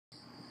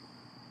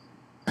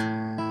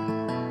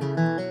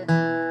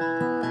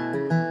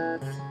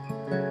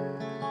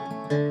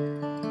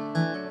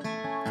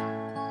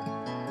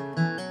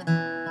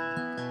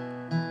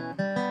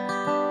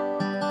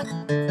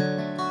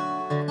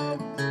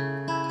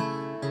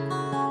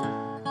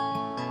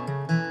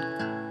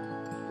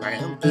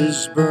lamp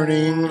is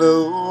burning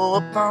low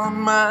upon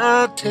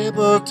my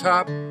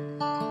tabletop.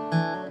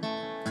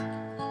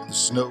 The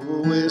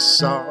snow is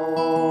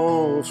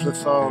softly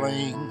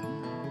falling.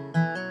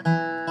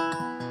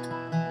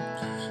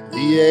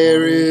 The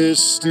air is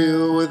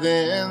still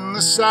within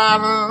the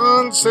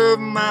silence of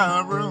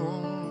my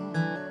room.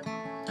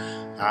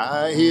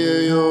 I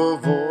hear your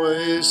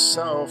voice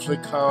softly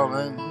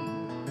calling.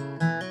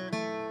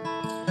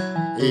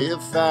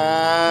 If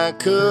I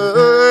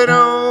could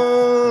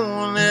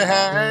only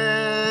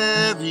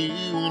have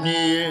you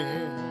near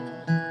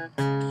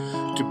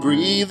to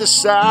breathe a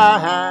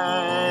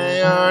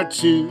sigh or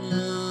two,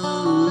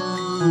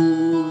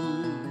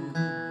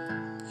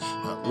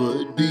 I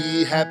would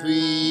be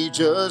happy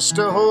just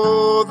to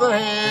hold the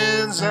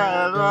hands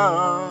I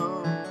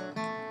love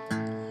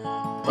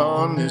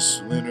on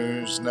this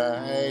winter's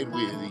night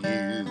with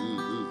you.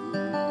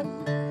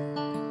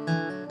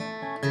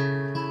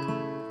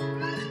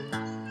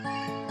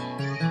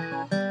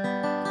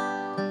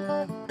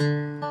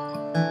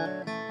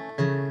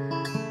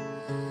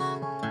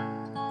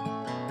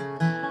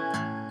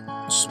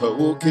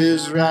 Smoke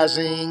is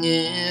rising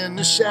in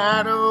the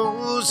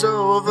shadows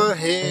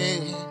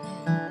overhead.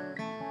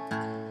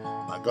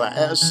 My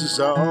glass is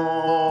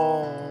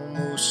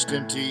almost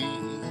empty.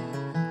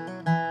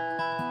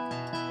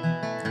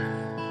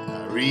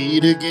 I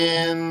read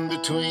again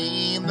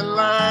between the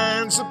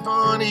lines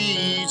upon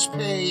each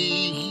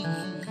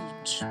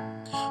page,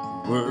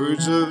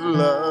 words of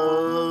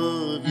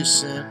love you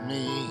sent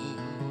me.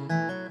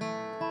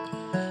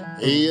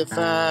 If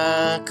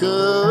I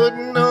could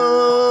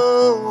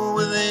know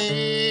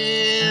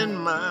within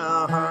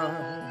my heart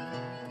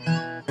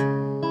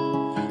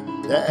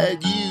that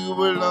you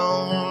were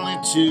lonely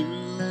too,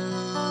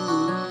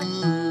 I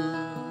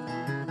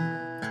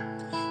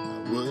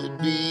would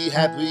be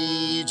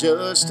happy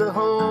just to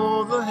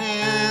hold the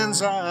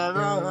hands I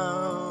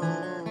love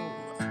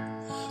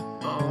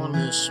on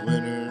this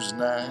winter's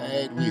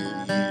night with you.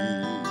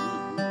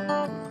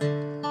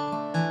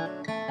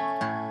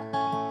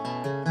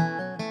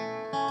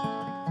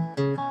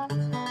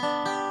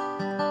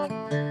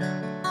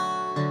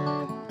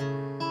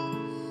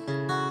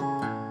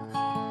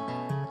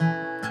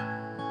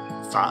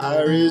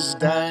 Fire is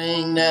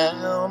dying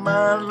now,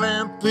 my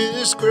lamp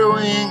is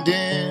growing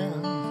dim.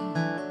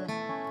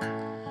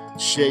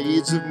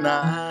 Shades of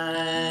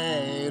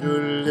night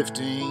are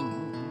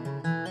lifting.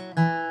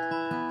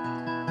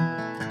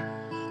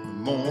 The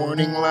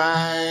morning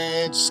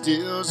light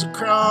steals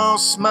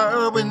across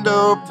my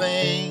window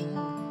pane.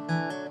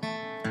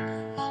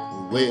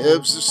 The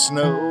webs of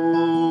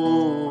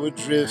snow are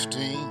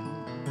drifting.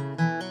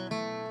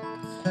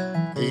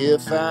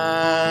 If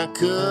I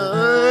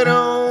could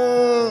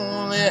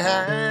only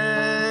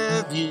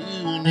have you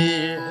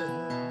near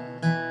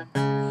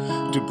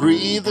to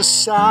breathe a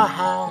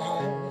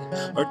sigh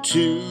or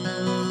two,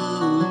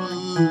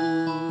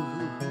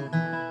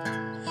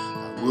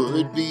 I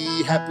would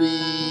be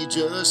happy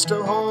just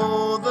to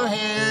hold the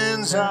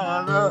hands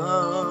I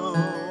love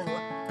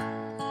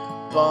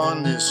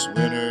on this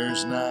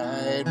winter's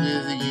night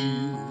with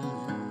you.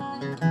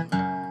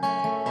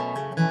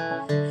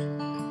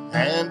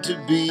 And to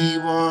be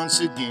once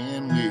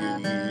again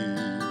with you.